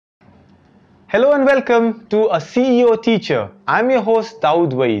Hello and welcome to a CEO Teacher. I'm your host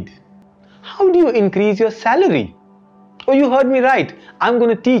Dawood Vaid. How do you increase your salary? Oh, you heard me right. I'm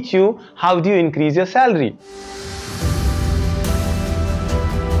going to teach you how do you increase your salary.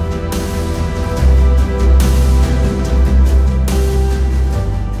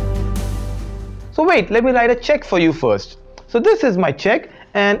 So wait, let me write a check for you first. So this is my check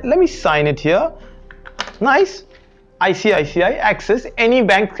and let me sign it here. Nice. ICICI, Access, any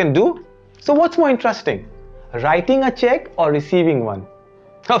bank can do. So what's more interesting, writing a check or receiving one?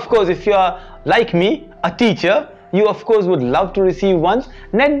 Of course, if you are like me, a teacher, you of course would love to receive ones.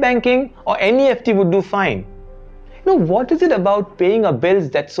 Net banking or NEFT would do fine. You know, what is it about paying our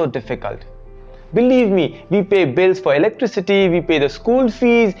bills that's so difficult? Believe me, we pay bills for electricity, we pay the school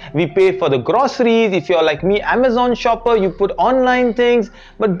fees, we pay for the groceries. If you're like me, Amazon shopper, you put online things.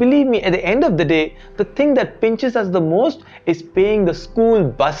 But believe me, at the end of the day, the thing that pinches us the most is paying the school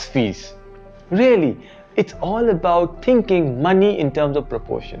bus fees. Really, it's all about thinking money in terms of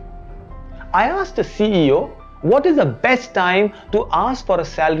proportion. I asked the CEO, what is the best time to ask for a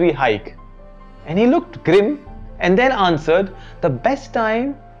salary hike? And he looked grim and then answered, the best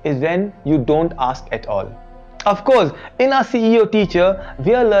time is when you don't ask at all. Of course, in our CEO Teacher,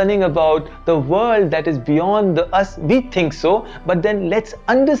 we are learning about the world that is beyond us. We think so, but then let's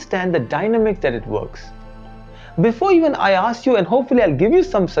understand the dynamics that it works. Before even I ask you, and hopefully I'll give you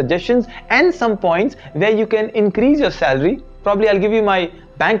some suggestions and some points where you can increase your salary. Probably I'll give you my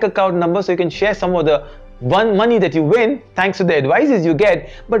bank account number so you can share some of the money that you win thanks to the advices you get.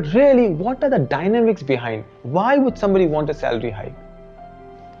 But really, what are the dynamics behind? Why would somebody want a salary hike?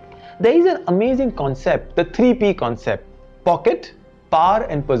 There is an amazing concept, the 3P concept: pocket, power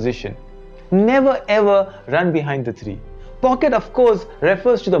and position. Never ever run behind the three. Pocket, of course,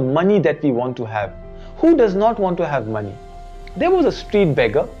 refers to the money that we want to have. Who does not want to have money? There was a street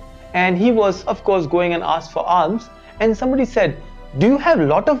beggar and he was of course going and asked for alms, and somebody said, do you have a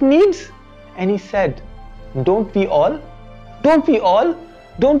lot of needs? And he said, don't we all? Don't we all?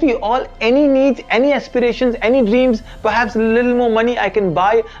 Don't we all? Any needs, any aspirations, any dreams? Perhaps a little more money I can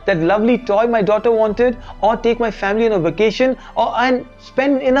buy that lovely toy my daughter wanted, or take my family on a vacation, and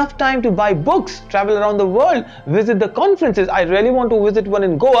spend enough time to buy books, travel around the world, visit the conferences. I really want to visit one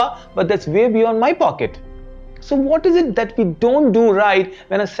in Goa, but that's way beyond my pocket. So what is it that we don't do right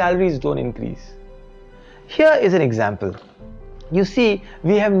when our salaries don't increase? Here is an example. You see,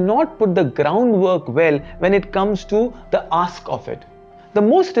 we have not put the groundwork well when it comes to the ask of it. The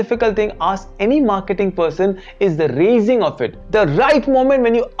most difficult thing, ask any marketing person, is the raising of it. The right moment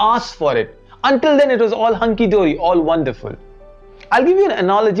when you ask for it. Until then, it was all hunky-dory, all wonderful. I'll give you an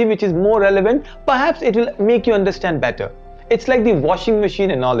analogy which is more relevant. Perhaps it will make you understand better. It's like the washing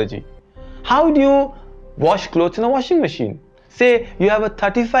machine analogy. How do you wash clothes in a washing machine? Say you have a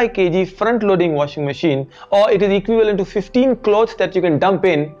 35 kg front-loading washing machine, or it is equivalent to 15 clothes that you can dump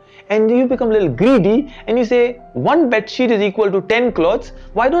in, and you become a little greedy and you say, one bed sheet is equal to 10 clothes,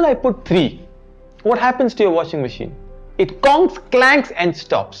 why don't I put 3? What happens to your washing machine? It conks, clanks and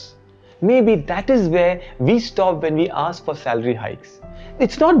stops. Maybe that is where we stop when we ask for salary hikes.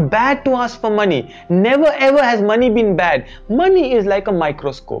 It's not bad to ask for money. Never ever has money been bad. Money is like a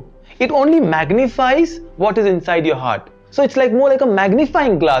microscope. It only magnifies what is inside your heart. So it's like more like a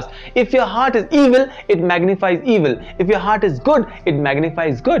magnifying glass. If your heart is evil, it magnifies evil. If your heart is good, it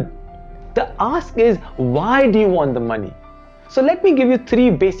magnifies good. The ask is, why do you want the money? So let me give you 3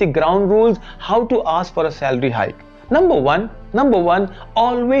 basic ground rules how to ask for a salary hike. Number one,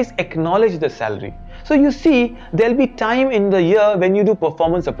 always acknowledge the salary. So you see, there'll be time in the year when you do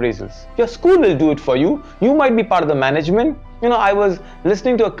performance appraisals. Your school will do it for you. You might be part of the management. You know, I was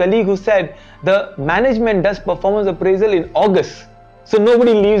listening to a colleague who said the management does performance appraisal in August. So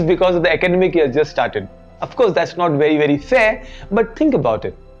nobody leaves because of the academic year just started. Of course, that's not very, very fair, but think about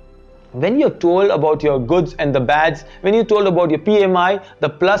it. When you're told about your goods and the bads, when you're told about your PMI, the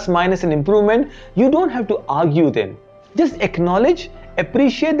plus, minus and improvement, you don't have to argue then. Just acknowledge,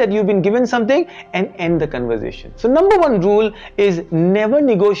 appreciate that you've been given something and end the conversation. So number 1 rule is never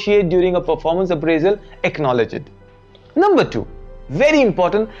negotiate during a performance appraisal, acknowledge it. Number 2, very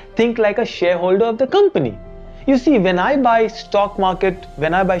important, think like a shareholder of the company. You see, when I buy stock market,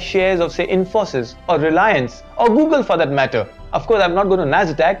 when I buy shares of say Infosys or Reliance or Google for that matter, of course I'm not going to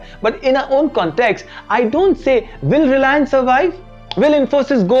NASDAQ, but in our own context, I don't say, will Reliance survive? Will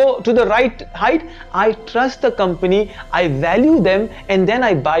Infosys go to the right height? I trust the company, I value them, and then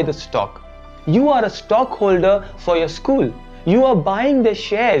I buy the stock. You are a stockholder for your school. You are buying the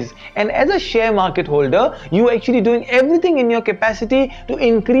shares, and as a share market holder, you are actually doing everything in your capacity to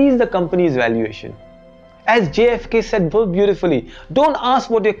increase the company's valuation. As JFK said so beautifully, don't ask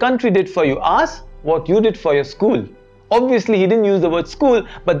what your country did for you, ask what you did for your school. Obviously, he didn't use the word school,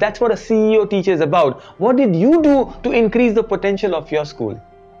 but that's what a CEO teaches about. What did you do to increase the potential of your school?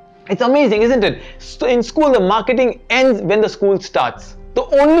 It's amazing, isn't it? So in school, the marketing ends when the school starts. The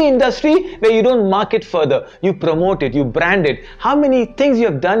only industry where you don't market further, you promote it, you brand it. How many things you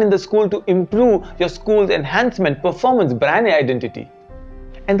have done in the school to improve your school's enhancement, performance, brand identity?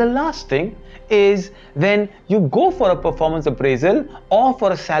 And the last thing is, when you go for a performance appraisal or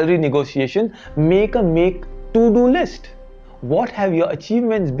for a salary negotiation, make a to-do list. What have your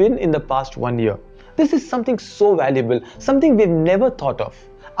achievements been in the past 1 year? This is something so valuable, something we've never thought of.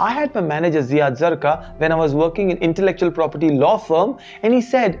 I had my manager Ziad Zarka when I was working in intellectual property law firm, and he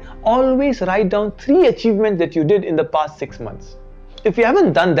said, always write down 3 achievements that you did in the past 6 months. If you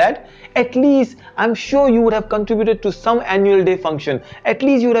haven't done that, at least I'm sure you would have contributed to some annual day function. At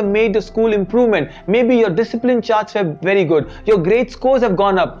least you would have made the school improvement. Maybe your discipline charts were very good. Your grade scores have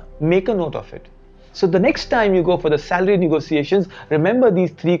gone up. Make a note of it. So the next time you go for the salary negotiations, remember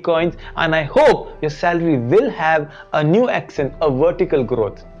these 3 coins, and I hope your salary will have a new accent, a vertical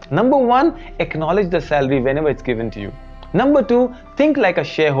growth. Number 1, acknowledge the salary whenever it's given to you. Number 2, think like a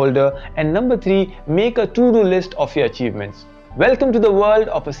shareholder. And number 3, make a to-do list of your achievements. Welcome to the world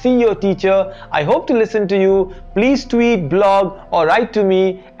of a CEO teacher. I hope to listen to you. Please tweet, blog, or write to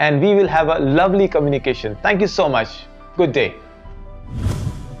me, and we will have a lovely communication. Thank you so much. Good day.